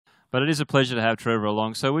But it is a pleasure to have Trevor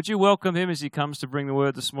along. So would you welcome him as he comes to bring the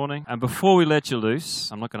word this morning? And before we let you loose,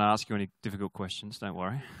 I'm not going to ask you any difficult questions, don't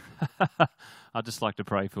worry. I'd just like to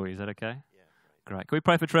pray for you. Is that okay? Yeah. Great. Can we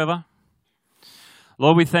pray for Trevor?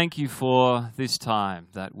 Lord, we thank you for this time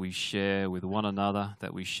that we share with one another,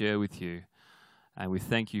 that we share with you. And we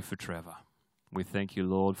thank you for Trevor. We thank you,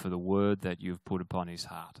 Lord, for the word that you've put upon his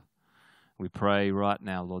heart. We pray right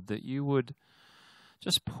now, Lord, that you would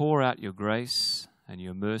just pour out your grace and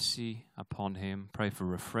your mercy upon him. Pray for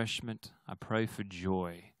refreshment. I pray for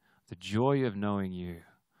joy, the joy of knowing you,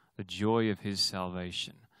 the joy of his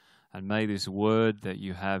salvation. And may this word that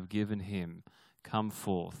you have given him come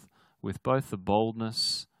forth with both the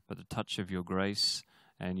boldness, but the touch of your grace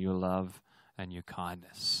and your love and your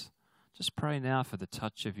kindness. Just pray now for the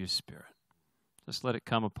touch of your Spirit. Just let it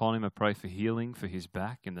come upon him. I pray for healing for his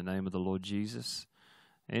back in the name of the Lord Jesus.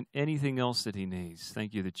 And anything else that he needs.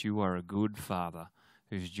 Thank you that you are a good Father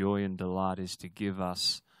whose joy and delight is to give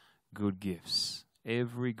us good gifts,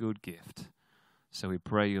 every good gift. So we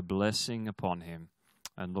pray your blessing upon him.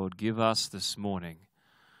 And Lord, give us this morning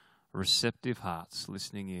receptive hearts,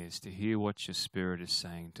 listening ears to hear what your Spirit is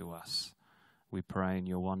saying to us. We pray in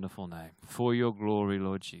your wonderful name. For your glory,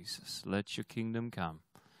 Lord Jesus, let your kingdom come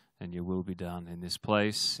and your will be done in this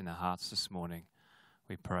place, in our hearts this morning.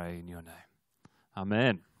 We pray in your name.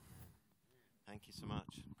 Amen. Thank you so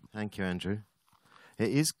much. Thank you, Andrew. It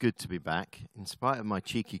is good to be back, in spite of my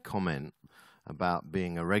cheeky comment about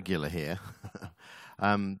being a regular here.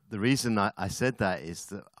 The reason I said that is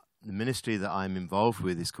that the ministry that I'm involved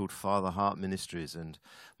with is called Father Heart Ministries, and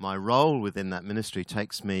my role within that ministry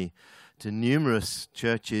takes me to numerous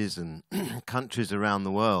churches and countries around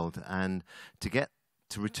the world, and to get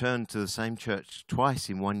to return to the same church twice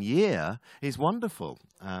in 1 year is wonderful.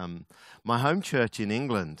 My home church in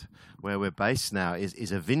England, where we're based now,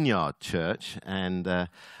 is a vineyard church, and I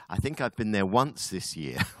think I've been there once this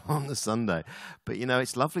year on the Sunday. But, you know,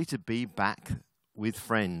 it's lovely to be back with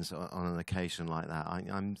friends on an occasion like that.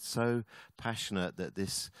 I'm so passionate that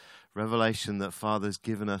this revelation that Father's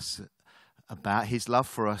given us about his love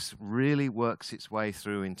for us really works its way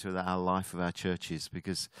through into our life of our churches,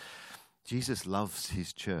 because Jesus loves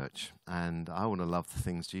his church, and I want to love the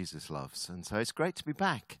things Jesus loves. And so it's great to be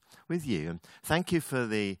back with you. And thank you for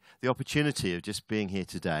the opportunity of just being here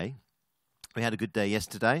today. We had a good day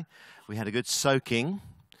yesterday. We had a good soaking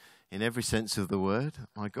in every sense of the word.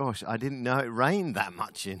 My gosh, I didn't know it rained that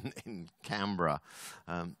much in Canberra.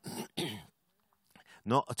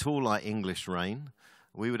 Not at all like English rain.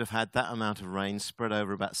 We would have had that amount of rain spread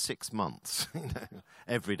over about 6 months,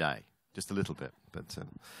 every day, just a little bit. But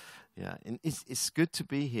yeah, and it's good to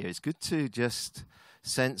be here. It's good to just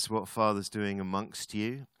sense what Father's doing amongst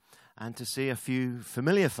you, and to see a few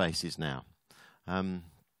familiar faces now.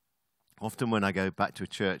 Often when I go back to a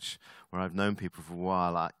church where I've known people for a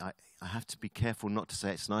while, I have to be careful not to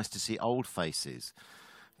say it's nice to see old faces,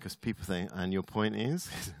 because people think, and your point is?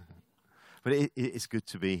 But it's good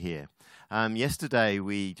to be here. Yesterday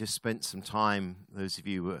we just spent some time, those of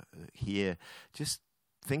you who were here, just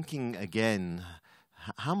thinking again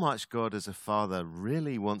how much God as a Father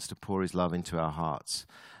really wants to pour his love into our hearts,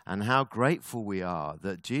 and how grateful we are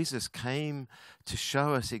that Jesus came to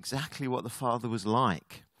show us exactly what the Father was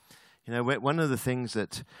like. You know, one of the things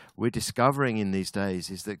that we're discovering in these days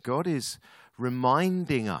is that God is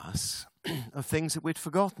reminding us of things that we'd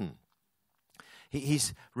forgotten.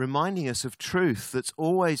 He's reminding us of truth that's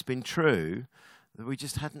always been true, that we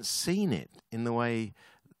just hadn't seen it in the way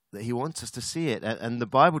that he wants us to see it. And the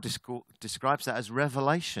Bible describes that as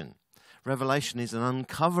revelation. Revelation is an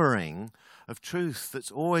uncovering of truth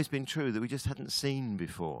that's always been true, that we just hadn't seen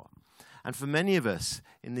before. And for many of us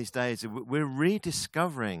in these days, we're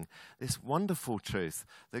rediscovering this wonderful truth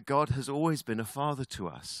that God has always been a Father to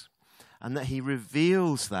us, and that he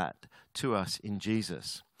reveals that to us in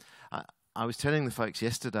Jesus. I was telling the folks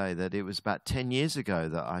yesterday that it was about 10 years ago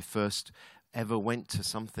that I first ever went to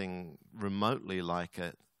something remotely like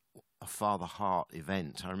a Father Heart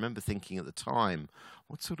event. I remember thinking at the time,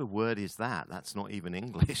 what sort of word is that? That's not even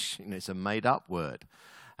English. It's a made-up word.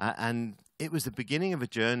 And it was the beginning of a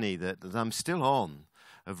journey that I'm still on,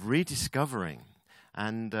 of rediscovering.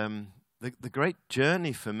 And the great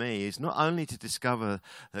journey for me is not only to discover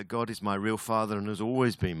that God is my real Father and has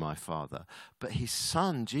always been my Father, but his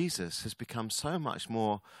Son, Jesus, has become so much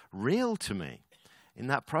more real to me. In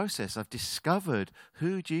that process, I've discovered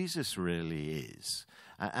who Jesus really is,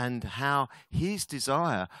 and how his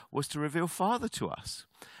desire was to reveal Father to us.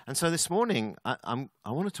 And so this morning, I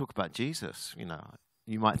want to talk about Jesus. You know,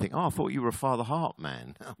 you might think, oh, I thought you were a Father Heart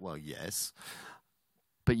man. Well, yes.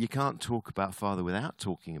 But you can't talk about Father without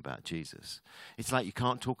talking about Jesus. It's like you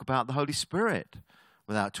can't talk about the Holy Spirit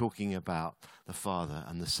without talking about the Father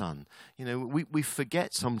and the Son. You know, we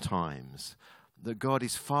forget sometimes that God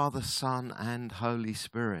is Father, Son, and Holy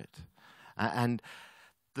Spirit. And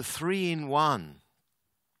the three in one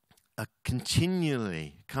are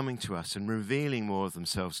continually coming to us and revealing more of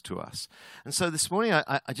themselves to us. And so this morning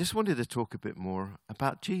I just wanted to talk a bit more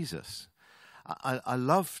about Jesus. I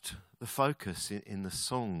loved the focus in the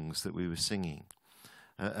songs that we were singing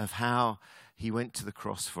of how he went to the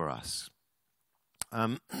cross for us.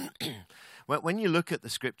 When you look at the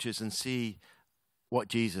scriptures and see what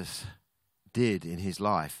Jesus did in his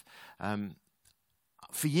life,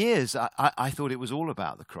 for years I thought it was all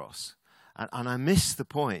about the cross. And I missed the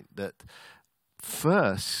point that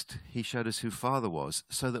first he showed us who Father was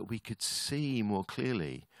so that we could see more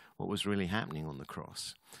clearly what was really happening on the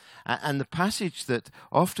cross. And the passage that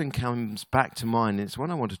often comes back to mind, and it's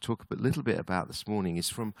one I want to talk a little bit about this morning, is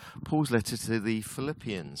from Paul's letter to the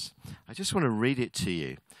Philippians. I just want to read it to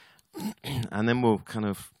you, and then we'll kind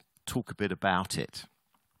of talk a bit about it.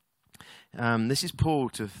 This is Paul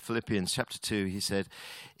to Philippians chapter 2. He said,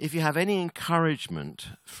 "If you have any encouragement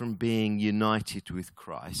from being united with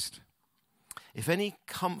Christ, if any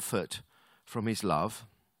comfort from his love,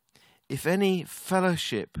 if any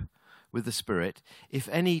fellowship with the Spirit, if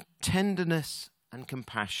any tenderness and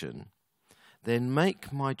compassion, then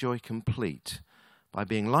make my joy complete by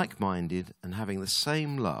being like-minded and having the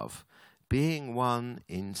same love, being one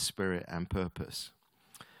in spirit and purpose.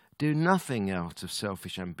 Do nothing out of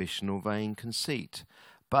selfish ambition or vain conceit,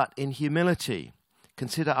 but in humility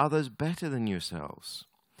consider others better than yourselves.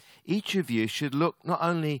 Each of you should look not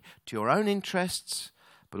only to your own interests,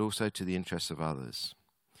 but also to the interests of others.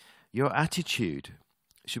 Your attitude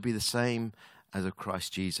should be the same as of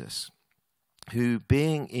Christ Jesus, who,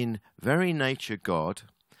 being in very nature God,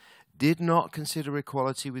 did not consider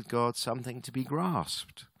equality with God something to be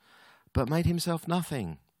grasped, but made himself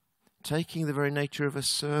nothing, taking the very nature of a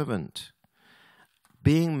servant,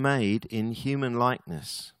 being made in human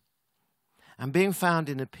likeness. And being found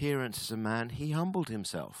in appearance as a man, he humbled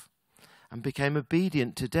himself and became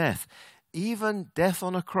obedient to death, even death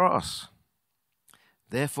on a cross.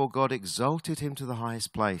 Therefore God exalted him to the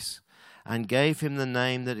highest place and gave him the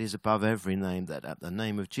name that is above every name, that at the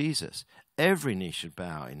name of Jesus every knee should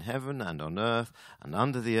bow in heaven and on earth and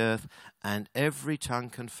under the earth, and every tongue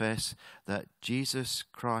confess that Jesus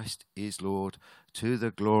Christ is Lord, to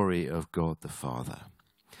the glory of God the Father."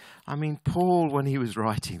 I mean, Paul, when he was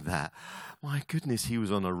writing that, my goodness, he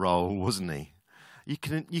was on a roll, wasn't he? You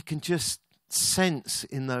can just sense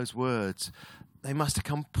in those words, they must have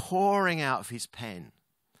come pouring out of his pen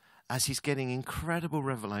as he's getting incredible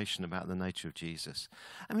revelation about the nature of Jesus.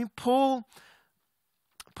 I mean, Paul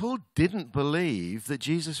didn't believe that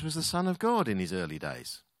Jesus was the Son of God in his early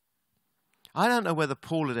days. I don't know whether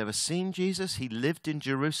Paul had ever seen Jesus. He lived in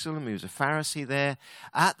Jerusalem. He was a Pharisee there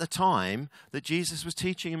at the time that Jesus was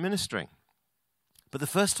teaching and ministering. But the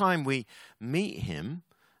first time we meet him,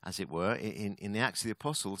 as it were, in the Acts of the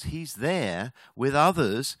Apostles, he's there with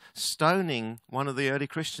others stoning one of the early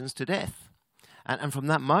Christians to death. And from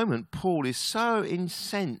that moment, Paul is so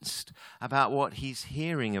incensed about what he's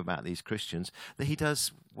hearing about these Christians that he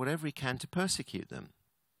does whatever he can to persecute them.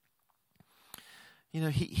 You know,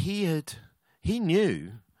 he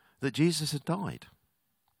knew that Jesus had died.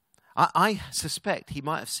 I suspect he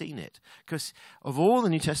might have seen it, because of all the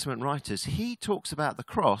New Testament writers, he talks about the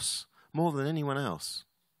cross more than anyone else.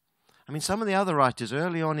 I mean, some of the other writers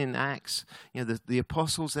early on in Acts, you know, the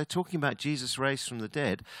apostles, they're talking about Jesus raised from the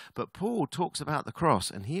dead, but Paul talks about the cross,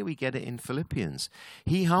 and here we get it in Philippians.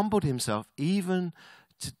 He humbled himself even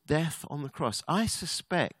to death on the cross. I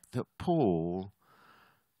suspect that Paul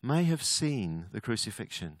may have seen the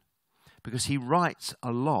crucifixion, because he writes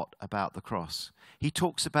a lot about the cross. He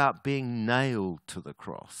talks about being nailed to the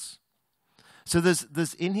cross. So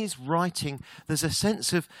there's in his writing, there's a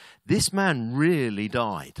sense of this man really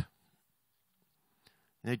died.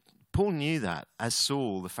 You know, Paul knew that as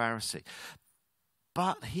Saul the Pharisee.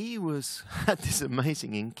 But he had this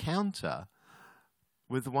amazing encounter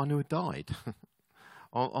with the one who had died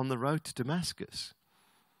on the road to Damascus.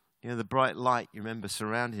 You know, the bright light, you remember,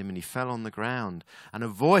 surrounded him, and he fell on the ground. And a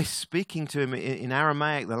voice speaking to him in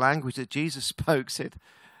Aramaic, the language that Jesus spoke, said,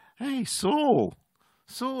 "Hey, Saul,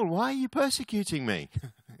 why are you persecuting me?"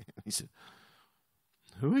 He said,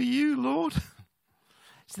 "Who are you, Lord?"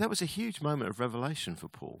 So that was a huge moment of revelation for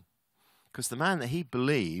Paul, because the man that he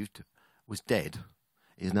believed was dead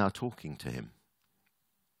is now talking to him.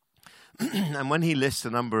 And when he lists a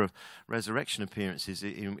number of resurrection appearances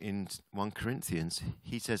in 1 Corinthians,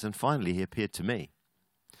 he says, "And finally he appeared to me."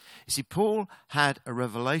 You see, Paul had a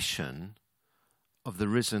revelation of the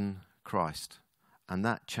risen Christ, and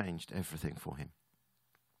that changed everything for him.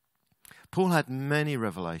 Paul had many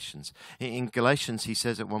revelations. In Galatians, he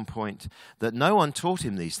says at one point that no one taught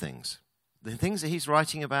him these things. The things that he's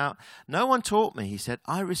writing about, no one taught me. He said,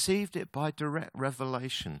 I received it by direct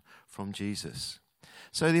revelation from Jesus.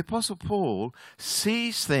 So the Apostle Paul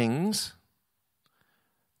sees things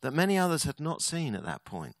that many others had not seen at that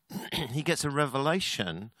point. He gets a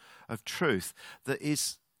revelation of truth that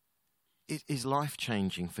is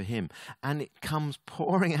life-changing for him. And it comes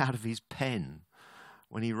pouring out of his pen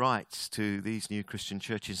when he writes to these new Christian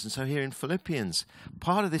churches. And so here in Philippians,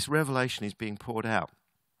 part of this revelation is being poured out.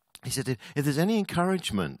 He said, if there's any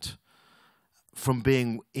encouragement from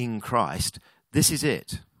being in Christ, this is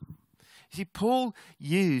it. You see, Paul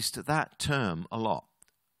used that term a lot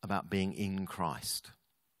about being in Christ.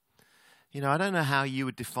 You know, I don't know how you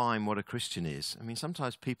would define what a Christian is. I mean,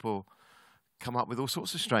 sometimes people come up with all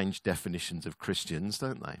sorts of strange definitions of Christians,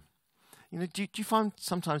 don't they? You know, do you find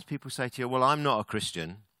sometimes people say to you, well, I'm not a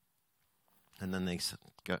Christian, and then they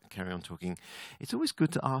carry on talking? It's always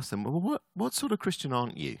good to ask them, well, what sort of Christian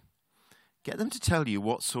aren't you? Get them to tell you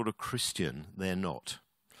what sort of Christian they're not.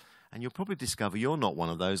 And you'll probably discover you're not one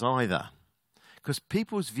of those either. Because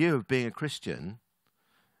people's view of being a Christian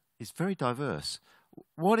is very diverse.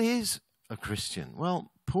 What is a Christian?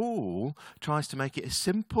 Well, Paul tries to make it as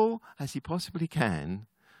simple as he possibly can,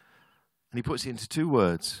 and he puts it into two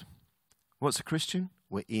words. What's a Christian?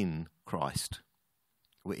 We're in Christ.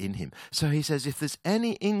 We're in him. So he says, if there's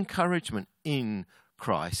any encouragement in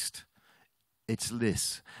Christ, it's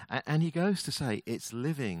this. And he goes to say, it's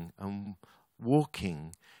living and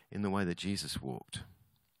walking in the way that Jesus walked.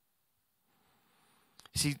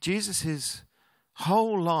 You see, Jesus'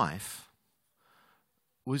 whole life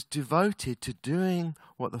was devoted to doing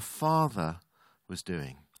what the Father was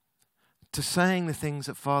doing, to saying the things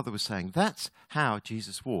that Father was saying. That's how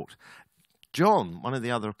Jesus walked. John, one of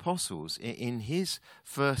the other apostles, in his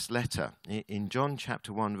first letter, in John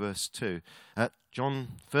chapter 1, verse 2, 1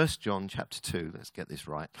 John chapter 2, let's get this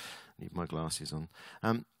right, I need my glasses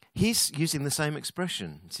on, he's using the same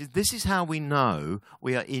expression. He says, this is how we know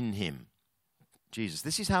we are in him, Jesus.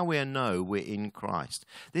 This is how we know we're in Christ.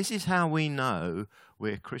 This is how we know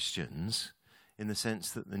we're Christians, in the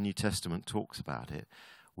sense that the New Testament talks about it.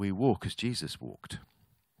 We walk as Jesus walked.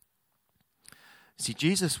 See,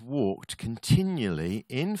 Jesus walked continually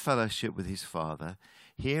in fellowship with his Father,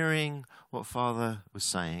 hearing what Father was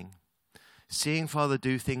saying, seeing Father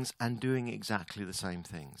do things and doing exactly the same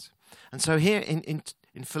things. And so here in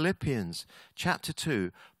Philippians chapter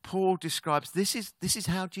 2, Paul describes this is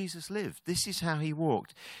how Jesus lived. This is how he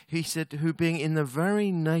walked. He said, who being in the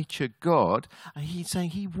very nature God, and he's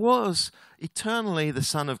saying he was eternally the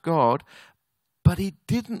Son of God, but he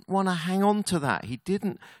didn't want to hang on to that. He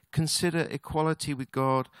didn't consider equality with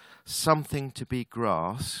God something to be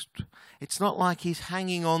grasped. It's not like he's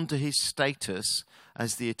hanging on to his status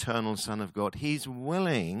as the eternal Son of God. He's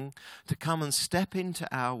willing to come and step into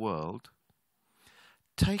our world,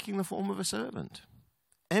 taking the form of a servant,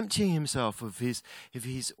 emptying himself of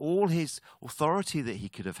all his authority that he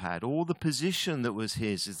could have had, all the position that was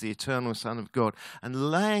his as the eternal Son of God, and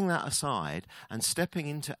laying that aside and stepping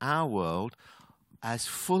into our world as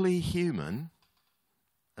fully human,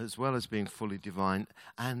 as well as being fully divine,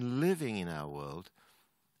 and living in our world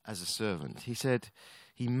as a servant. He said,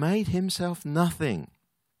 he made himself nothing,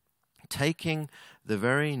 taking the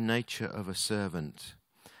very nature of a servant,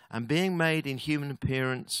 and being made in human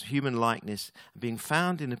appearance, human likeness, and being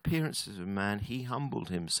found in appearance as a man, he humbled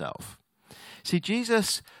himself. See,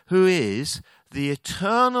 Jesus, who is the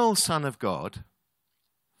eternal Son of God,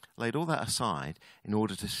 laid all that aside in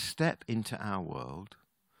order to step into our world,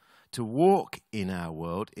 to walk in our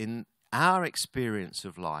world, in our experience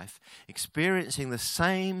of life, experiencing the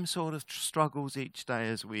same sort of struggles each day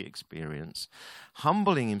as we experience,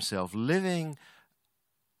 humbling himself, living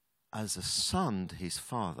as a son to his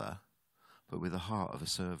Father, but with the heart of a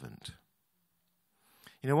servant.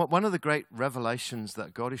 You know what? One of the great revelations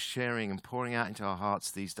that God is sharing and pouring out into our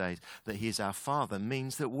hearts these days, that he is our Father,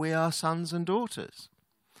 means that we are sons and daughters.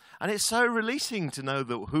 And it's so releasing to know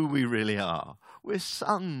that who we really are. We're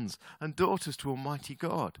sons and daughters to Almighty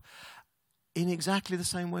God in exactly the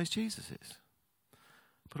same way as Jesus is.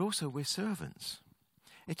 But also we're servants.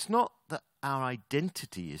 It's not that our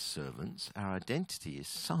identity is servants, our identity is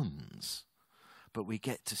sons. But we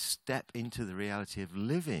get to step into the reality of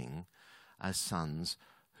living as sons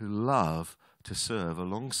who love to serve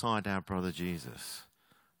alongside our brother Jesus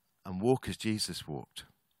and walk as Jesus walked.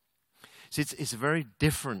 So it's a very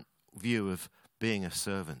different view of being a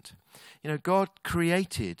servant. You know, God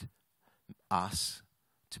created us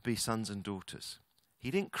to be sons and daughters.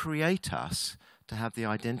 He didn't create us to have the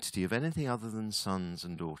identity of anything other than sons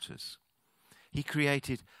and daughters. He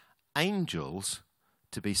created angels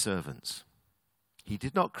to be servants. He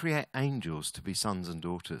did not create angels to be sons and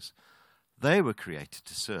daughters. They were created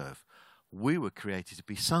to serve. We were created to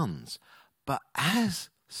be sons. But as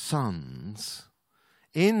sons,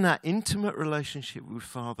 in that intimate relationship with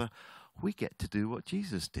Father, we get to do what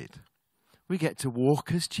Jesus did. We get to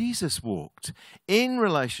walk as Jesus walked, in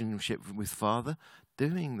relationship with Father,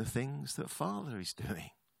 doing the things that Father is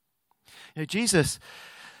doing. You know, Jesus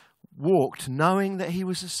walked knowing that he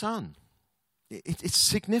was a son. It's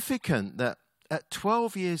significant that at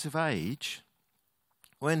 12 years of age,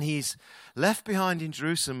 when he's left behind in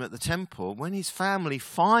Jerusalem at the temple, when his family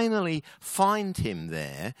finally find him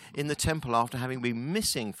there in the temple after having been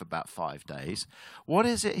missing for about 5 days, what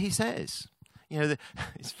is it he says? You know,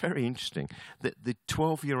 it's very interesting that the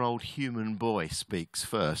 12-year-old human boy speaks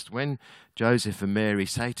first. When Joseph and Mary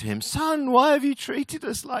say to him, "Son, why have you treated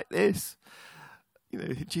us like this?" You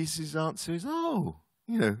know, Jesus' answer is, "Oh,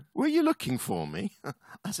 you know, were you looking for me?"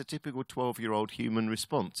 That's a typical 12-year-old human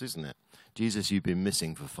response, isn't it? "Jesus, you've been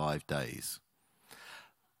missing for 5 days."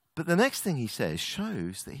 But the next thing he says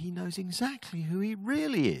shows that he knows exactly who he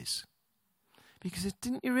really is. Because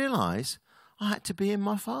didn't you realize I had to be in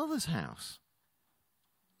my Father's house?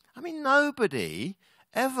 I mean, nobody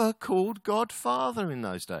ever called God Father in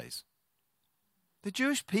those days. The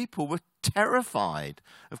Jewish people were terrified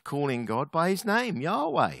of calling God by his name,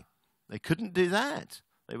 Yahweh. They couldn't do that.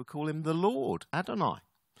 They would call him the Lord, Adonai.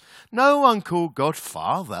 No one called God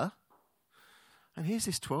Father. And here's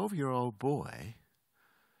this 12-year-old boy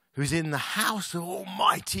who's in the house of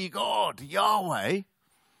Almighty God, Yahweh.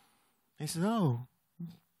 He says, "Oh,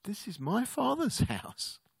 this is my Father's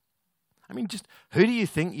house." I mean, just who do you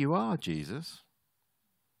think you are, Jesus?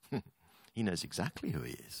 He knows exactly who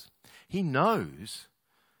he is. He knows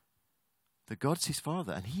that God's his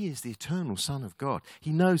Father, and he is the eternal Son of God.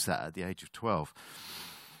 He knows that at the age of 12.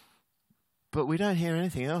 But we don't hear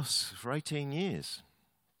anything else for 18 years.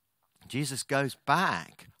 Jesus goes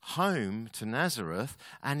back home to Nazareth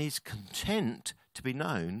and is content to be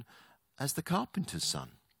known as the carpenter's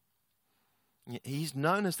son. He's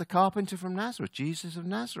known as the carpenter from Nazareth, Jesus of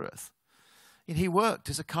Nazareth. He worked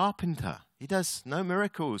as a carpenter. He does no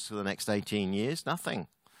miracles for the next 18 years, nothing.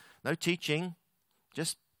 No teaching,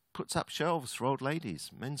 just puts up shelves for old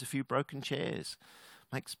ladies, mends a few broken chairs,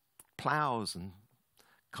 makes plows and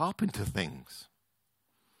carpenter things.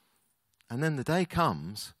 And then the day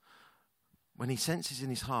comes when he senses in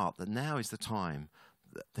his heart that now is the time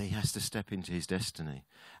that he has to step into his destiny.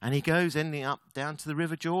 And he goes ending up down to the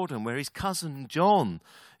River Jordan, where his cousin John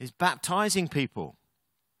is baptizing people.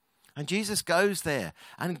 And Jesus goes there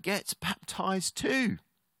and gets baptized too.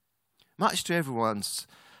 Much to everyone's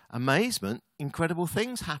amazement, incredible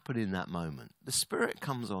things happen in that moment. The Spirit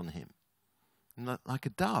comes on him like a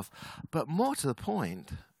dove. But more to the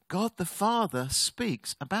point, God the Father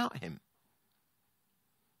speaks about him.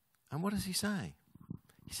 And what does he say?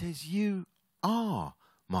 He says, "You are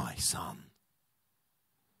my son."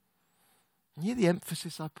 And you hear the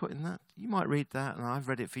emphasis I put in that? You might read that, and I've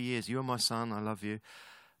read it for years. "You are my son, I love you."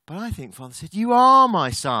 But I think Father said, "You are my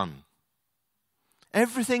son.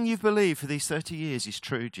 Everything you've believed for these 30 years is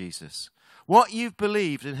true, Jesus. What you've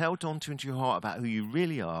believed and held on to into your heart about who you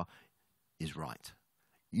really are is right.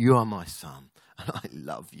 You are my son, and I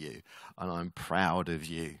love you, and I'm proud of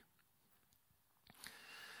you."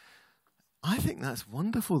 I think that's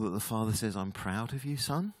wonderful that the Father says, "I'm proud of you,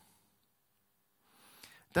 son."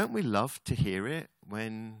 Don't we love to hear it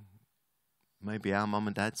when maybe our mum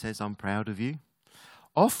and dad says, "I'm proud of you"?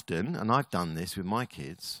 Often, and I've done this with my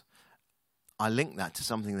kids, I link that to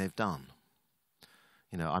something they've done.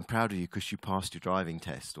 You know, "I'm proud of you because you passed your driving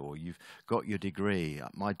test," or "you've got your degree."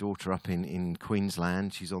 My daughter up in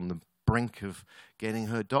Queensland, she's on the brink of getting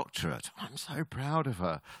her doctorate. I'm so proud of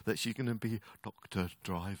her that she's going to be a doctor,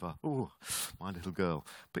 driver. Oh, my little girl.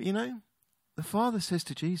 But you know, the Father says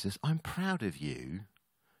to Jesus, "I'm proud of you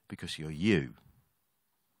because you're you."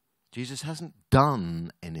 Jesus hasn't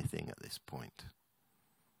done anything at this point.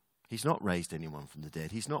 He's not raised anyone from the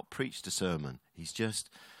dead. He's not preached a sermon. He's just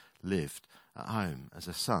lived at home as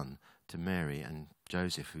a son to Mary and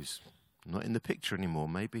Joseph, who's not in the picture anymore.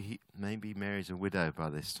 Maybe Mary's a widow by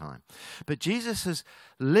this time. But Jesus has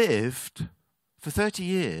lived for 30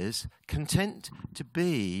 years content to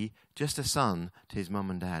be just a son to his mum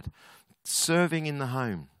and dad, serving in the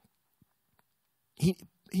home. He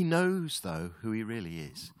knows, though, who he really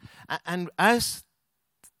is. And as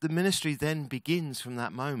the ministry then begins from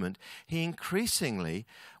that moment, he increasingly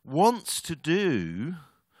wants to do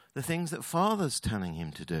the things that Father's telling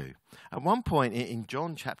him to do. At one point in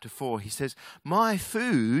John chapter 4, he says, "My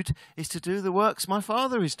food is to do the works my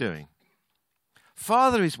Father is doing."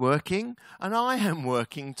 Father is working, and I am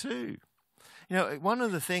working too. You know, one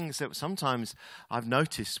of the things that sometimes I've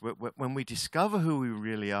noticed when we discover who we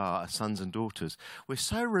really are as sons and daughters, we're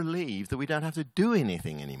so relieved that we don't have to do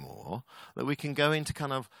anything anymore, that we can go into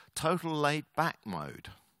kind of total laid-back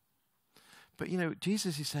mode. But, you know,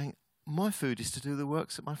 Jesus is saying, my food is to do the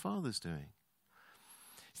works that my Father's doing.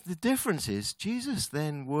 The difference is Jesus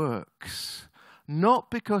then works, not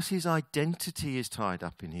because his identity is tied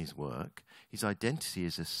up in his work. His identity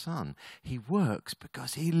is a son. He works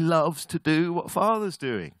because he loves to do what Father's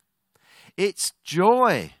doing. It's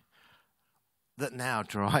joy that now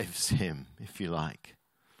drives him, if you like.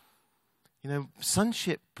 You know,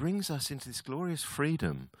 sonship brings us into this glorious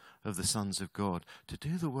freedom of the sons of God to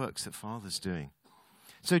do the works that Father's doing.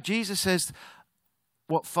 So Jesus says,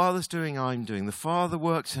 what Father's doing, I'm doing. The Father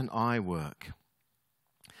works and I work.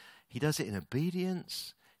 He does it in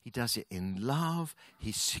obedience. He does it in love.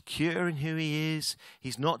 He's secure in who he is.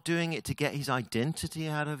 He's not doing it to get his identity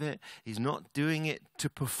out of it. He's not doing it to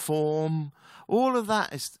perform. All of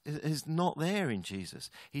that is not there in Jesus.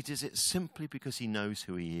 He does it simply because he knows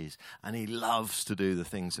who he is, and he loves to do the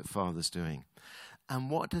things that Father's doing. And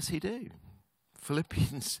what does he do?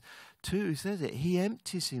 Philippians 2 says it. He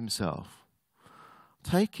empties himself,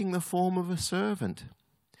 taking the form of a servant.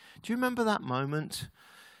 Do you remember that moment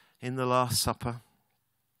in the Last Supper?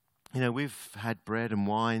 You know, we've had bread and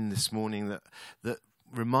wine this morning that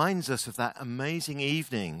reminds us of that amazing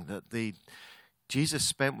evening that Jesus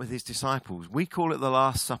spent with his disciples. We call it the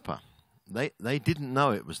Last Supper. They didn't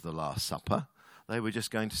know it was the Last Supper. They were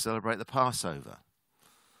just going to celebrate the Passover.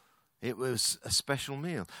 It was a special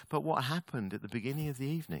meal. But what happened at the beginning of the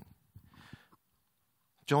evening?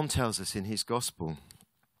 John tells us in his Gospel,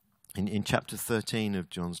 in chapter 13 of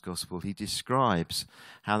John's Gospel, he describes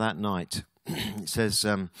how that night, it says,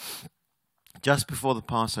 just before the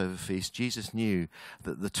Passover feast, Jesus knew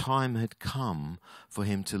that the time had come for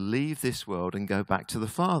him to leave this world and go back to the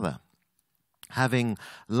Father. Having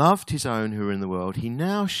loved his own who were in the world, he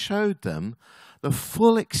now showed them the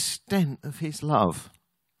full extent of his love.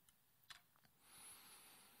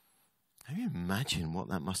 Can you imagine what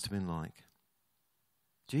that must have been like?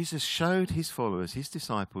 Jesus showed his followers, his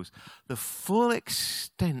disciples, the full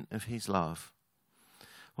extent of his love.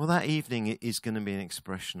 Well, that evening is going to be an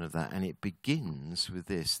expression of that, and it begins with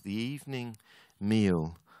this. The evening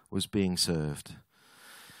meal was being served.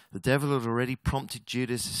 The devil had already prompted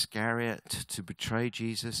Judas Iscariot to betray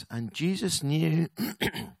Jesus, and Jesus knew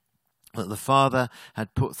that the Father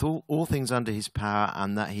had put all things under his power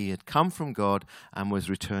and that he had come from God and was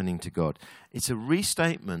returning to God. It's a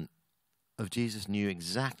restatement of Jesus knew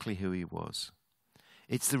exactly who he was.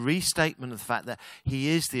 It's the restatement of the fact that he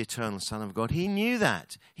is the eternal Son of God. He knew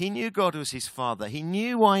that. He knew God was his Father. He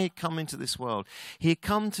knew why he'd come into this world. He had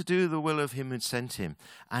come to do the will of him who had sent him.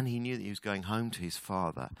 And he knew that he was going home to his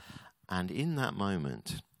Father. And in that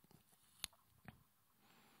moment,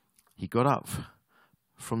 he got up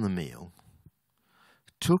from the meal,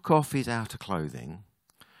 took off his outer clothing,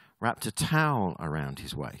 wrapped a towel around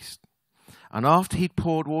his waist, and after he'd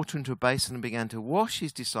poured water into a basin and began to wash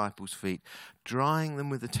his disciples' feet, drying them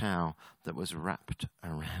with the towel that was wrapped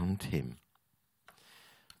around him.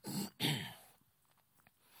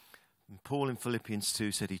 Paul in Philippians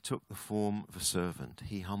 2 said he took the form of a servant.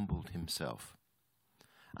 He humbled himself.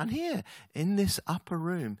 And here, in this upper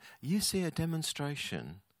room, you see a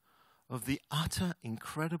demonstration of the utter,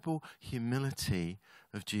 incredible humility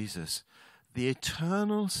of Jesus, the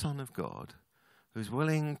eternal Son of God, who's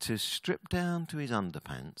willing to strip down to his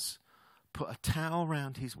underpants, put a towel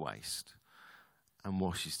round his waist, and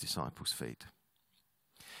wash his disciples' feet.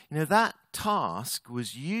 You know, that task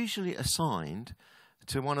was usually assigned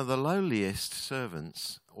to one of the lowliest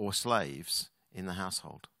servants or slaves in the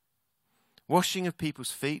household. Washing of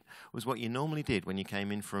people's feet was what you normally did when you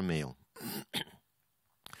came in for a meal.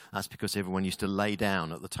 That's because everyone used to lay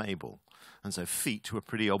down at the table. And so feet were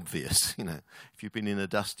pretty obvious. You know, if you've been in a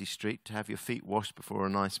dusty street, to have your feet washed before a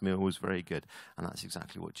nice meal was very good. And that's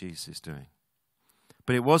exactly what Jesus is doing.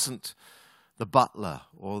 But it wasn't the butler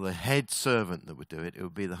or the head servant that would do it. It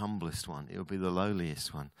would be the humblest one. It would be the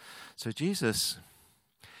lowliest one. So Jesus,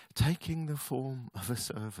 taking the form of a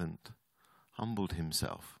servant, humbled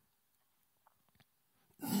himself.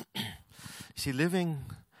 You see, living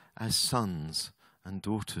as sons and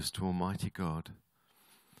daughters to Almighty God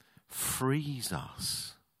frees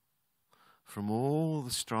us from all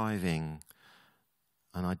the striving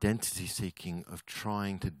an identity seeking of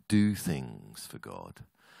trying to do things for God,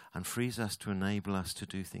 and frees us to enable us to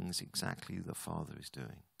do things exactly the Father is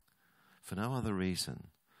doing, for no other reason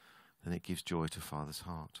than it gives joy to Father's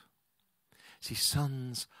heart. See,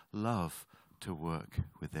 sons love to work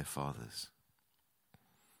with their fathers.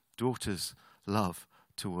 Daughters love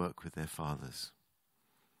to work with their fathers.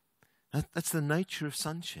 That's the nature of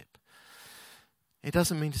sonship. It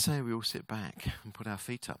doesn't mean to say we all sit back and put our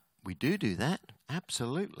feet up. We do that,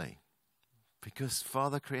 absolutely, because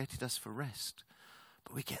Father created us for rest.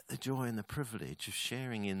 But we get the joy and the privilege of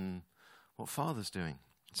sharing in what Father's doing.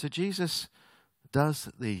 So Jesus does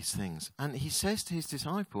these things. And he says to his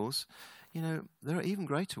disciples, there are even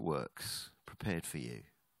greater works prepared for you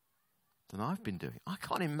than I've been doing. I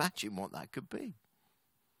can't imagine what that could be.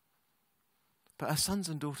 But as sons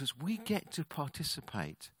and daughters, we get to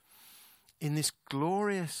participate in this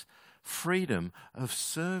glorious freedom of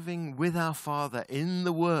serving with our Father in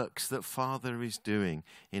the works that Father is doing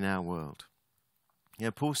in our world.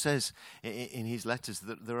 Paul says in his letters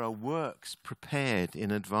that there are works prepared in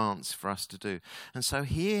advance for us to do. And so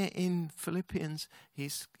here in Philippians,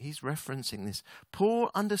 he's referencing this. Paul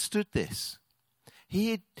understood this.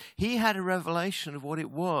 He had a revelation of what it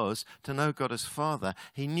was to know God as Father.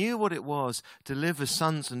 He knew what it was to live as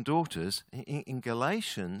sons and daughters. In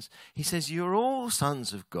Galatians, he says, you're all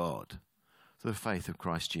sons of God through the faith of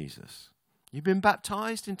Christ Jesus. You've been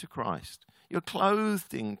baptized into Christ. You're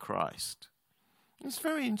clothed in Christ. It's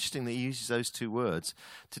very interesting that he uses those two words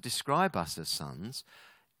to describe us as sons.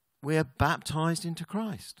 We're baptized into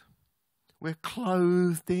Christ. We're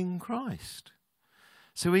clothed in Christ.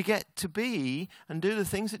 So we get to be and do the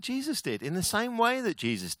things that Jesus did in the same way that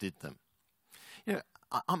Jesus did them.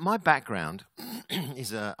 My background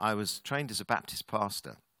is I was trained as a Baptist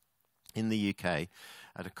pastor in the UK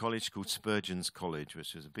at a college called Spurgeon's College,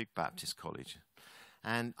 which was a big Baptist college.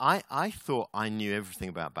 And I thought I knew everything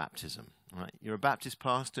about baptism. Right? You're a Baptist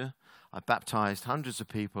pastor. I've baptized hundreds of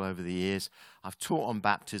people over the years. I've taught on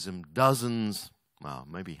baptism dozens,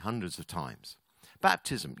 maybe hundreds of times.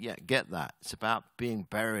 Baptism, get that. It's about being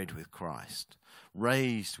buried with Christ,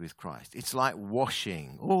 raised with Christ. It's like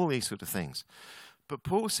washing, all these sort of things. But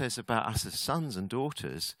Paul says about us as sons and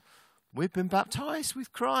daughters, we've been baptized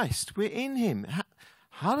with Christ. We're in him.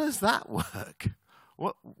 How does that work?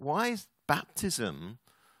 Why is baptism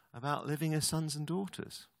about living as sons and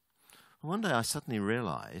daughters? One day I suddenly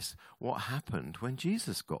realized what happened when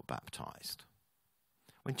Jesus got baptized.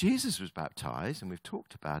 When Jesus was baptized, and we've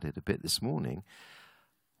talked about it a bit this morning,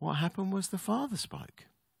 what happened was the Father spoke.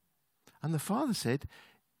 And the Father said,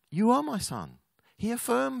 you are my son. He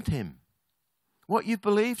affirmed him. What you've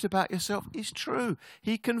believed about yourself is true.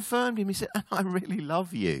 He confirmed him. He said, and I really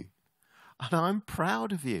love you. And I'm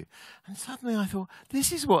proud of you. And suddenly I thought,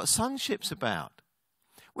 this is what sonship's about.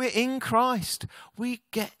 We're in Christ. We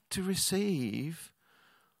get to receive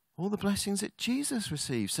all the blessings that Jesus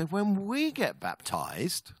received. So when we get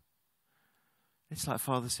baptized, it's like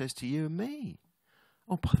Father says to you and me,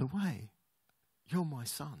 oh, by the way, you're my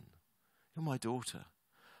son, you're my daughter,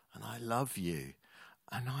 and I love you,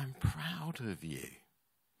 and I'm proud of you.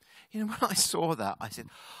 When I saw that, I said,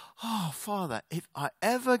 oh, Father, if I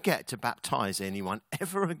ever get to baptize anyone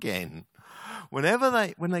ever again, when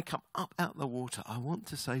they come up out of the water, I want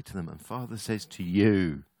to say to them, and Father says to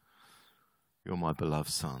you, you're my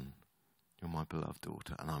beloved son, you're my beloved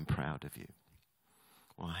daughter, and I'm proud of you.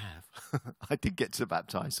 Well, I have. I did get to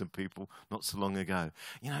baptize some people not so long ago.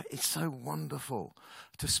 It's so wonderful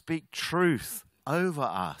to speak truth over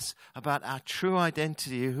us about our true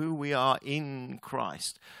identity, who we are in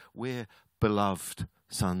Christ. We're beloved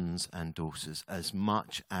sons and daughters as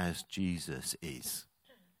much as Jesus is.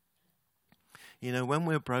 When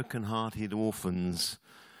we're broken-hearted orphans,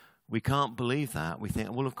 we can't believe that. We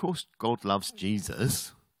think, well, of course God loves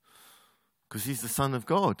Jesus because he's the Son of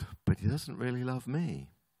God, but he doesn't really love me.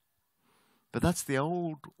 But that's the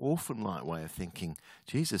old orphan-like way of thinking.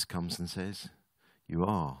 Jesus comes and says, you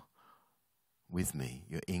are with me.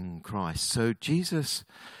 You're in Christ. So Jesus,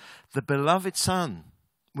 the beloved Son,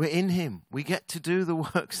 we're in him. We get to do the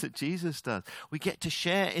works that Jesus does. We get to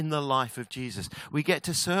share in the life of Jesus. We get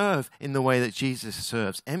to serve in the way that Jesus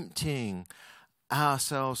serves, emptying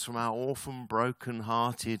ourselves from our orphan,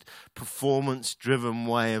 broken-hearted, performance-driven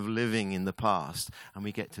way of living in the past. And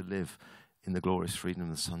we get to live in the glorious freedom of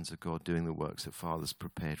the sons of God, doing the works that Father's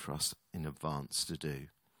prepared for us in advance to do.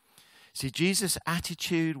 See, Jesus'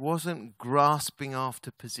 attitude wasn't grasping after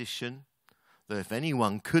position, though if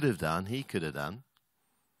anyone could have done, he could have done.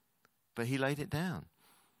 But he laid it down.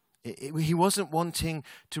 He wasn't wanting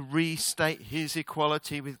to restate his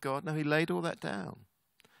equality with God. No, he laid all that down.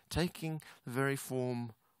 taking the very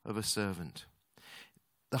form of a servant.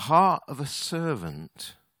 The heart of a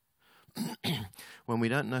servant, when we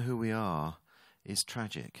don't know who we are, is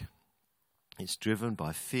tragic. It's driven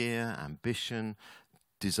by fear, ambition,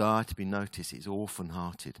 desire to be noticed. It's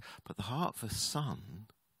orphan-hearted. But the heart of a son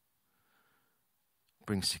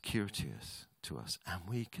brings security to us, and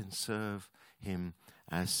we can serve him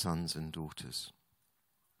as sons and daughters.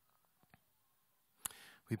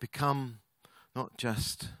 We become not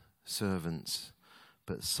just servants,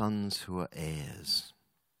 but sons who are heirs.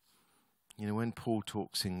 You know, when Paul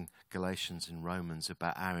talks in Galatians and Romans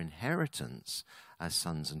about our inheritance as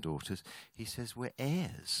sons and daughters, he says we're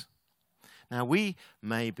heirs. Now, we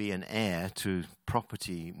may be an heir to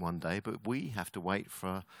property one day, but we have to wait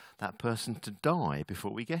for that person to die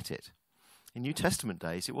before we get it. In New Testament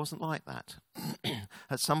days, it wasn't like that.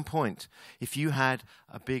 At some point, if you had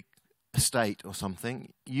a big estate or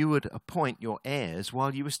something, you would appoint your heirs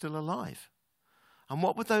while you were still alive. And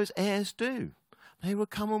what would those heirs do? They would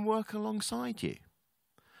come and work alongside you.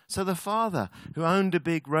 So the father who owned a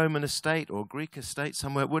big Roman estate or Greek estate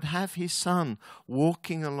somewhere would have his son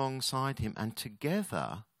walking alongside him, and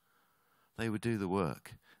together they would do the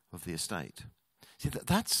work of the estate. See,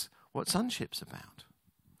 that's what sonship's about.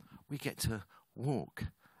 We get to walk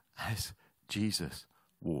as Jesus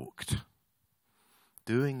walked,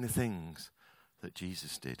 doing the things that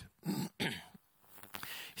Jesus did.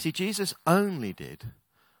 See, Jesus only did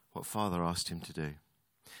what Father asked him to do.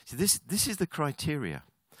 See, this is the criteria.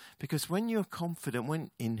 Because when you're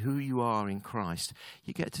confident in who you are in Christ,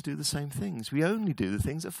 you get to do the same things. We only do the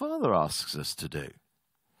things that Father asks us to do.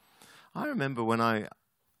 I remember when I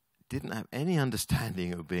didn't have any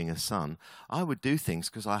understanding of being a son, I would do things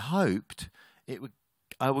because I hoped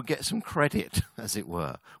I would get some credit, as it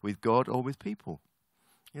were, with God or with people.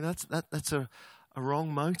 You know, that's a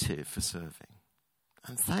wrong motive for serving.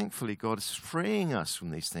 And thankfully, God is freeing us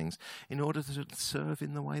from these things in order to serve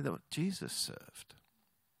in the way that Jesus served.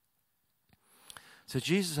 So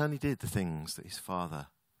Jesus only did the things that his Father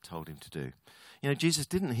told him to do. You know, Jesus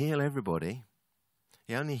didn't heal everybody.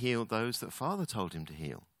 He only healed those that Father told him to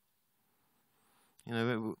heal. You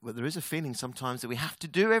know, there is a feeling sometimes that we have to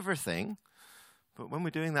do everything, but when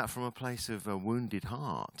we're doing that from a place of a wounded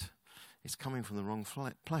heart, it's coming from the wrong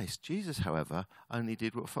place. Jesus, however, only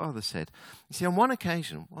did what Father said. You see, on one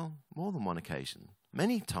occasion, well, more than one occasion,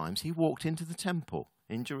 many times he walked into the temple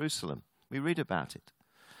in Jerusalem. We read about it.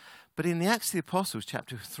 But in the Acts of the Apostles,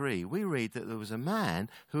 chapter 3, we read that there was a man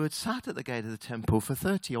who had sat at the gate of the temple for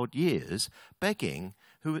 30-odd years, begging,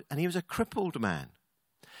 and he was a crippled man.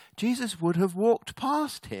 Jesus would have walked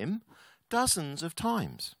past him dozens of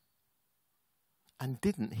times and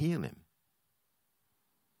didn't heal him.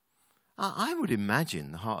 I would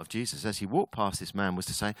imagine the heart of Jesus as he walked past this man was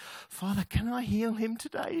to say, Father, can I heal him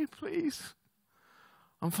today, please?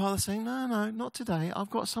 And Father saying, no, not today. I've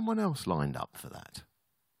got someone else lined up for that.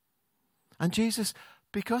 And Jesus,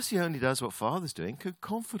 because he only does what Father's doing, could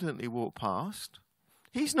confidently walk past.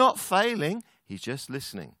 He's not failing, he's just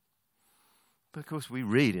listening. But of course, we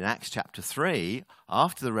read in Acts chapter 3,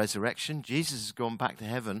 after the resurrection, Jesus has gone back to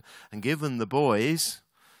heaven and given the boys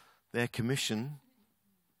their commission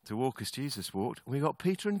to walk as Jesus walked. We got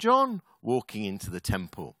Peter and John walking into the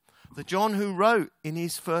temple. The John who wrote in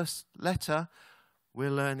his first letter, we're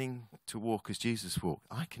learning to walk as Jesus walked.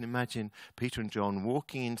 I can imagine Peter and John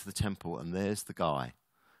walking into the temple, and there's the guy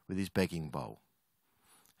with his begging bowl.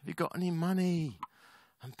 Have you got any money?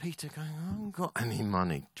 And Peter going, I haven't got any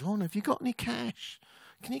money. John, have you got any cash?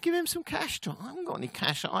 Can you give him some cash, John? I haven't got any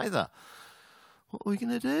cash either. What are we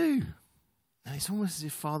going to do? And it's almost as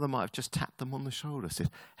if Father might have just tapped them on the shoulder,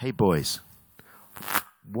 said, hey boys,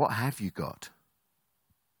 what have you got?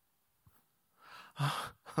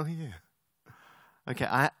 Oh yeah. Okay,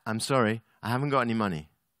 I'm sorry, I haven't got any money,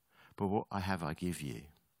 but what I have I give you.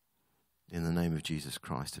 In the name of Jesus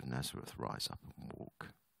Christ of Nazareth, rise up and walk.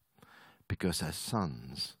 Because as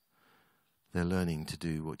sons, they're learning to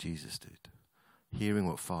do what Jesus did, hearing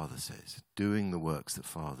what Father says, doing the works that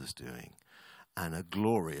Father's doing, and a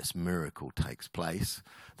glorious miracle takes place.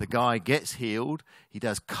 The guy gets healed, he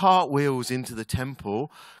does cartwheels into the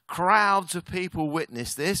temple, crowds of people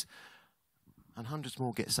witness this, and hundreds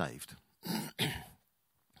more get saved.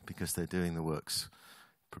 Because they're doing the works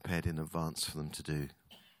prepared in advance for them to do.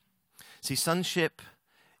 See, sonship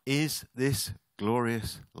is this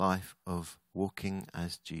glorious life of walking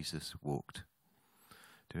as Jesus walked.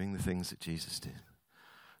 Doing the things that Jesus did.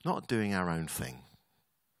 Not doing our own thing.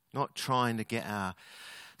 Not trying to get our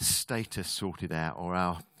status sorted out or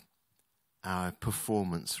our our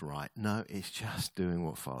performance right. No, it's just doing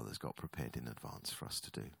what Father's got prepared in advance for us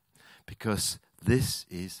to do. Because this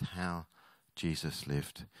is how Jesus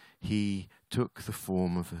lived. He took the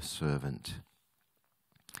form of a servant,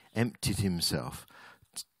 emptied himself,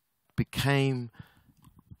 became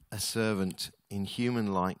a servant in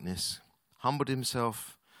human likeness, humbled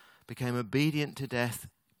himself, became obedient to death,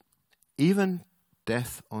 even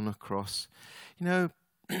death on a cross. You know,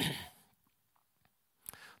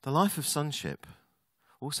 the life of sonship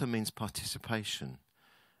also means participation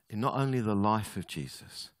in not only the life of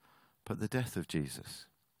Jesus, but the death of Jesus.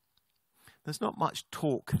 There's not much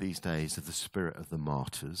talk these days of the spirit of the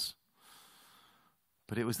martyrs,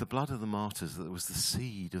 but it was the blood of the martyrs that was the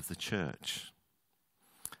seed of the church.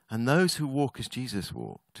 And those who walk as Jesus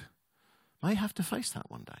walked may have to face that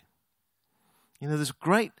one day. You know, there's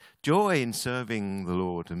great joy in serving the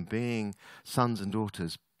Lord and being sons and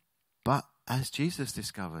daughters, but as Jesus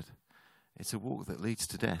discovered, it's a walk that leads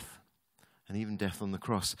to death, and even death on the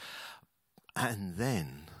cross. And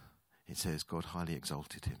then it says God highly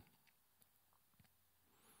exalted him.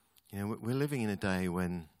 You know, we're living in a day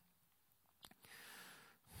when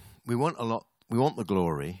we want a lot. We want the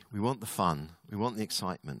glory, we want the fun, we want the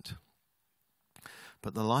excitement.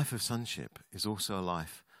 But the life of sonship is also a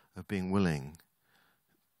life of being willing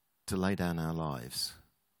to lay down our lives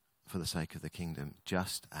for the sake of the kingdom,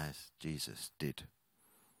 just as Jesus did.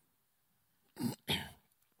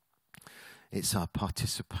 It's our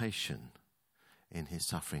participation in his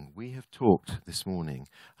suffering. We have talked this morning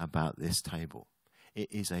about this table. It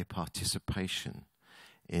is a participation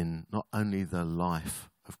in not only the life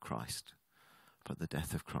of Christ, but the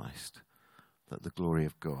death of Christ, that the glory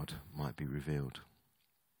of God might be revealed.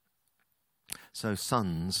 So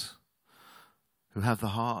sons who have the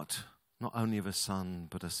heart not only of a son,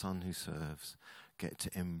 but a son who serves, get to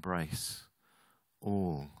embrace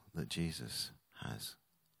all that Jesus has.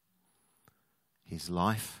 His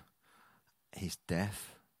life, his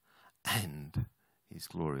death, and his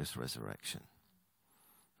glorious resurrection.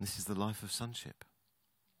 This is the life of sonship.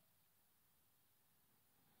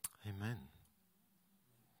 Amen.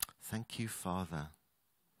 Thank you, Father,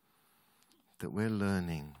 that we're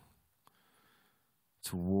learning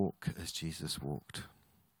to walk as Jesus walked.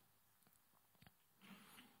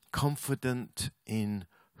 Confident in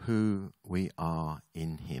who we are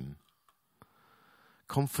in him.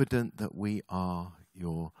 Confident that we are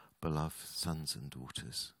your beloved sons and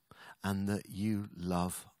daughters, and that you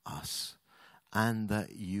love us, and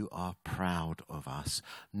that you are proud of us,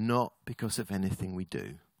 not because of anything we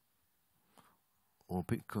do, or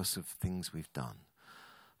because of things we've done,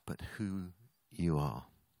 but who you are,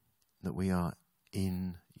 that we are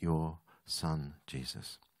in your Son,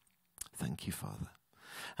 Jesus. Thank you, Father.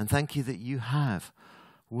 And thank you that you have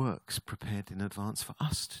works prepared in advance for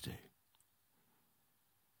us to do.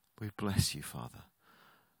 We bless you, Father,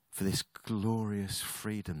 for this glorious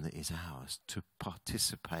freedom that is ours to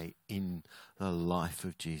participate in the life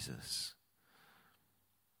of Jesus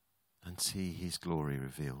and see his glory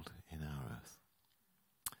revealed in our earth.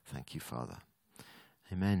 Thank you, Father.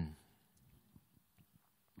 Amen.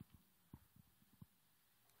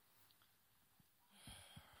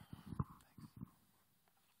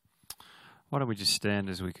 Why don't we just stand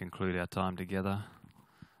as we conclude our time together?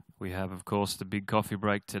 We have, of course, the big coffee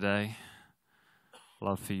break today.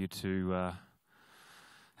 Love for you to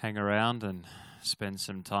hang around and spend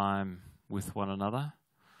some time with one another.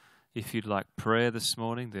 If you'd like prayer this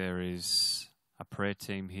morning, there is a prayer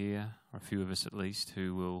team here, or a few of us at least,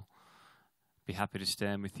 who will be happy to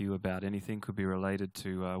stand with you about anything. Could be related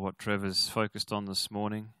to what Trevor's focused on this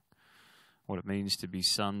morning, what it means to be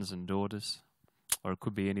sons and daughters, or it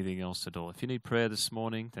could be anything else at all. If you need prayer this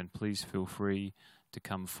morning, then please feel free to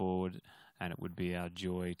come forward, and it would be our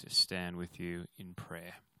joy to stand with you in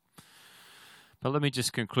prayer. But let me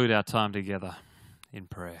just conclude our time together in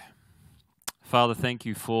prayer. Father, thank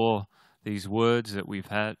you for these words that we've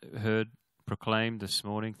heard proclaimed this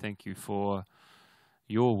morning. Thank you for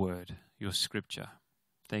your word, your scripture.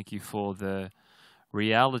 Thank you for the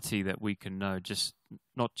reality that we can know,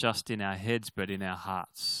 not just in our heads, but in our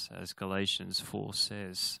hearts, as Galatians 4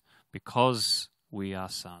 says, because we are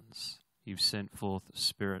sons. You've sent forth the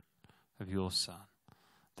Spirit of your Son,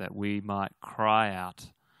 that we might cry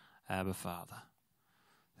out, Abba, Father.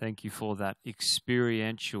 Thank you for that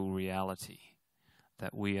experiential reality,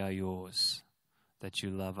 that we are yours, that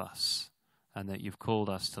you love us, and that you've called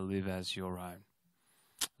us to live as your own.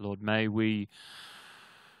 Lord, may we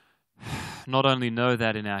not only know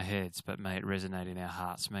that in our heads, but may it resonate in our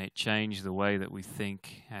hearts. May it change the way that we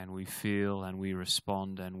think and we feel and we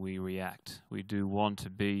respond and we react. We do want to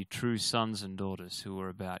be true sons and daughters who are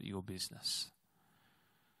about your business,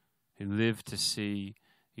 who live to see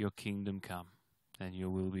your kingdom come and your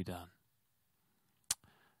will be done.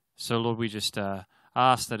 So, Lord, we just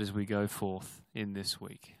ask that as we go forth in this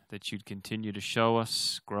week, that you'd continue to show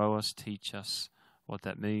us, grow us, teach us what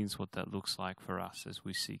that means, what that looks like for us as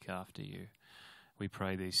we seek after you. We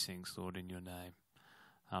pray these things, Lord, in your name.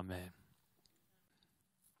 Amen.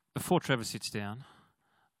 Before Trevor sits down,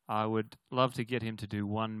 I would love to get him to do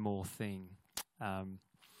one more thing.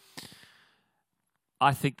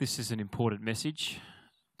 I think this is an important message,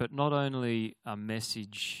 but not only a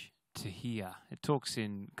message to hear. It talks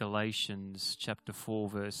in Galatians chapter 4,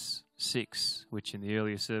 verse 6, which in the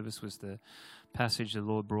earlier service was the passage the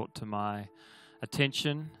Lord brought to my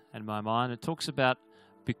attention and my mind. It talks about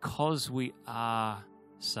because we are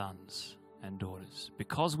sons and daughters.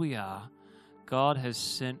 Because we are, God has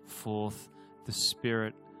sent forth the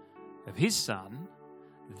Spirit of His Son,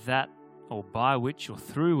 that or by which or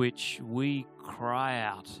through which we cry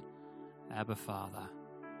out, Abba, Father.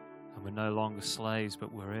 And we're no longer slaves,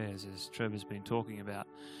 but we're heirs, as Trevor's been talking about.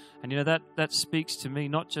 And that speaks to me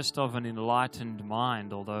not just of an enlightened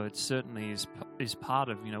mind, although it certainly is part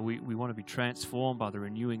of, we want to be transformed by the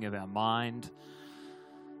renewing of our mind.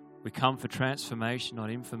 We come for transformation, not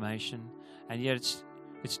information. And yet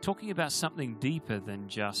it's talking about something deeper than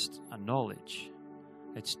just a knowledge.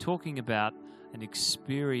 It's talking about an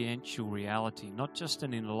experiential reality, not just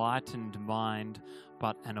an enlightened mind,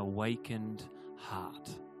 but an awakened heart.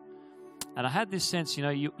 And I had this sense,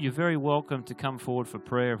 you're very welcome to come forward for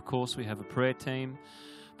prayer. Of course, we have a prayer team.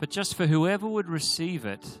 But just for whoever would receive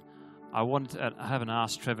it, I haven't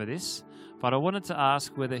asked Trevor this, but I wanted to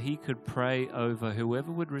ask whether he could pray over whoever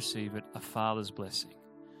would receive it a Father's blessing.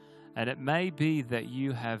 And it may be that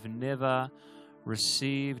you have never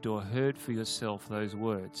received or heard for yourself those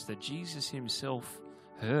words that Jesus himself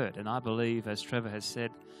heard, and I believe, as Trevor has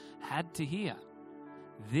said, had to hear.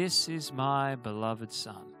 This is my beloved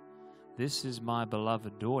Son. This is my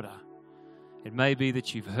beloved daughter. It may be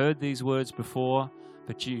that you've heard these words before,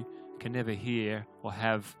 but you can never hear or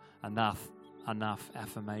have enough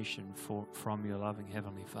affirmation from your loving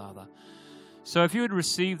Heavenly Father. So if you would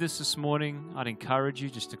receive this morning, I'd encourage you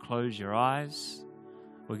just to close your eyes.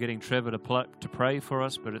 We're getting Trevor to pray for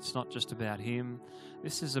us, but it's not just about him.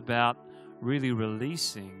 This is about really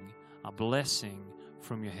releasing a blessing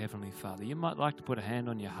from your Heavenly Father. You might like to put a hand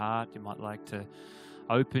on your heart. You might like to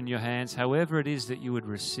open your hands, however it is that you would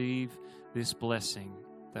receive this blessing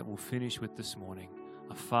that we'll finish with this morning,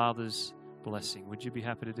 a Father's blessing. Would you be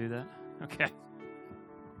happy to do that? Okay.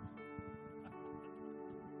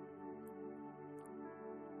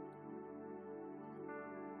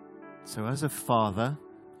 So as a father,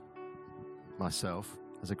 myself,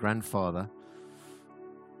 as a grandfather,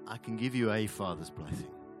 I can give you a Father's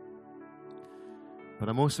blessing. But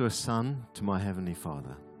I'm also a son to my Heavenly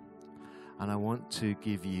Father. And I want to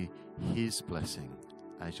give you His blessing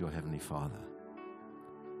as your Heavenly Father.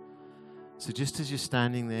 So just as you're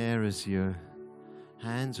standing there, as your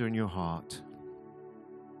hands are in your heart,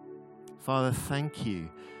 Father, thank you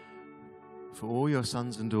for all your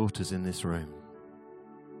sons and daughters in this room.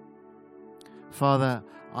 Father,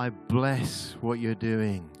 I bless what you're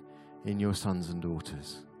doing in your sons and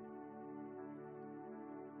daughters.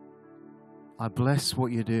 I bless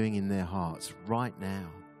what you're doing in their hearts right now.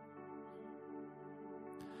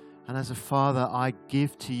 And as a father, I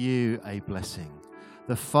give to you a blessing.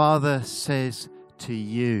 The Father says to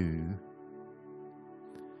you,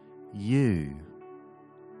 you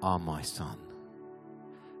are my son.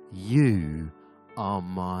 You are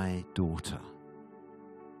my daughter.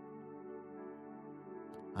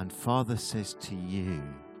 And Father says to you,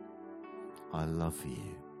 I love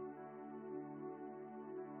you.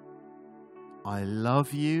 I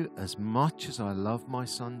love you as much as I love my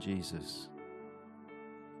son Jesus.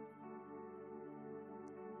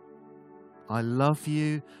 I love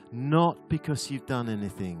you not because you've done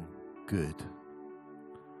anything good.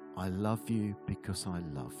 I love you because I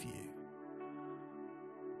love you.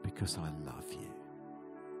 Because I love you.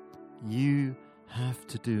 You have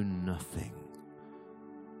to do nothing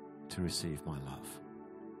to receive my love.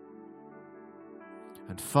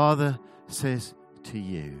 And Father says to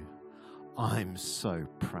you, I'm so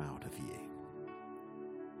proud of you.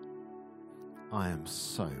 I am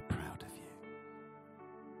so proud of you.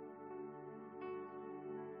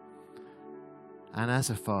 And as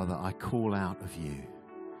a father, I call out of you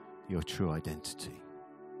your true identity.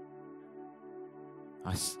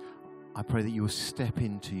 I pray that you will step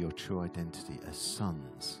into your true identity as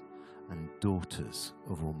sons and daughters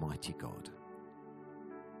of Almighty God.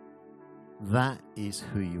 That is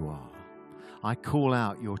who you are. I call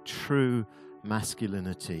out your true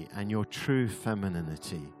masculinity and your true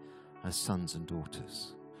femininity as sons and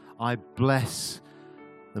daughters. I bless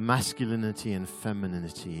the masculinity and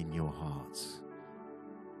femininity in your hearts.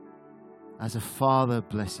 As a father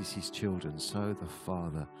blesses his children, so the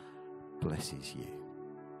Father blesses you.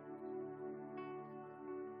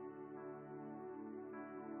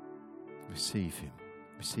 Receive him.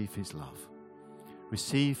 Receive his love.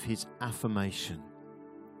 Receive his affirmation.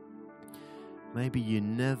 Maybe you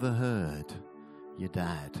never heard your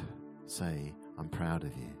dad say, "I'm proud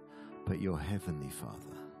of you," but your heavenly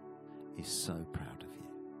Father is so proud of you.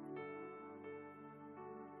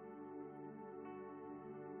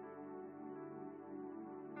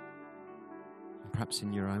 And perhaps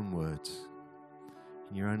in your own words,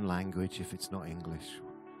 in your own language, if it's not English,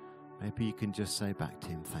 maybe you can just say back to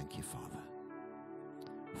him, "Thank you, Father.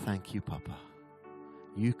 Thank you, Papa."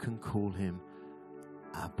 You can call him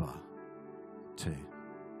Abba too,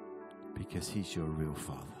 because he's your real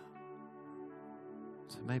Father.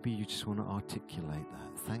 So maybe you just want to articulate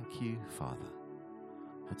that. Thank you, Father.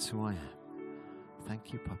 That's who I am.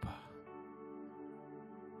 Thank you, Papa.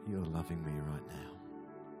 You're loving me right now.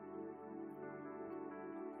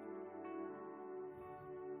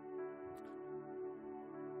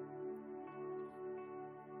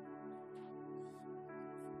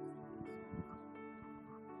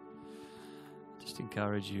 Just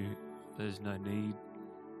encourage you, there's no need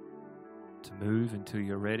to move until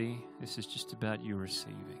you're ready. This is just about you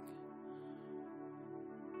receiving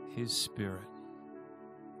His Spirit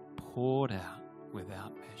poured out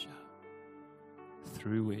without measure,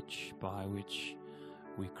 by which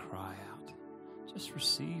we cry out. Just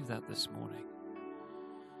receive that this morning.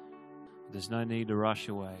 There's no need to rush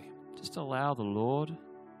away. Just allow the Lord,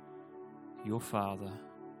 your Father,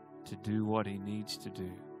 to do what He needs to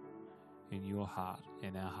do in your heart,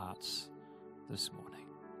 in our hearts this morning.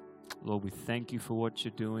 Lord, we thank you for what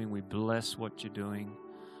you're doing. We bless what you're doing.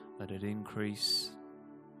 Let it increase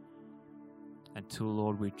until,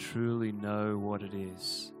 Lord, we truly know what it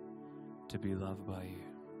is to be loved by you,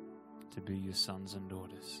 to be your sons and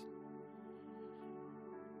daughters.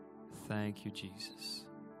 Thank you, Jesus.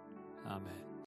 Amen.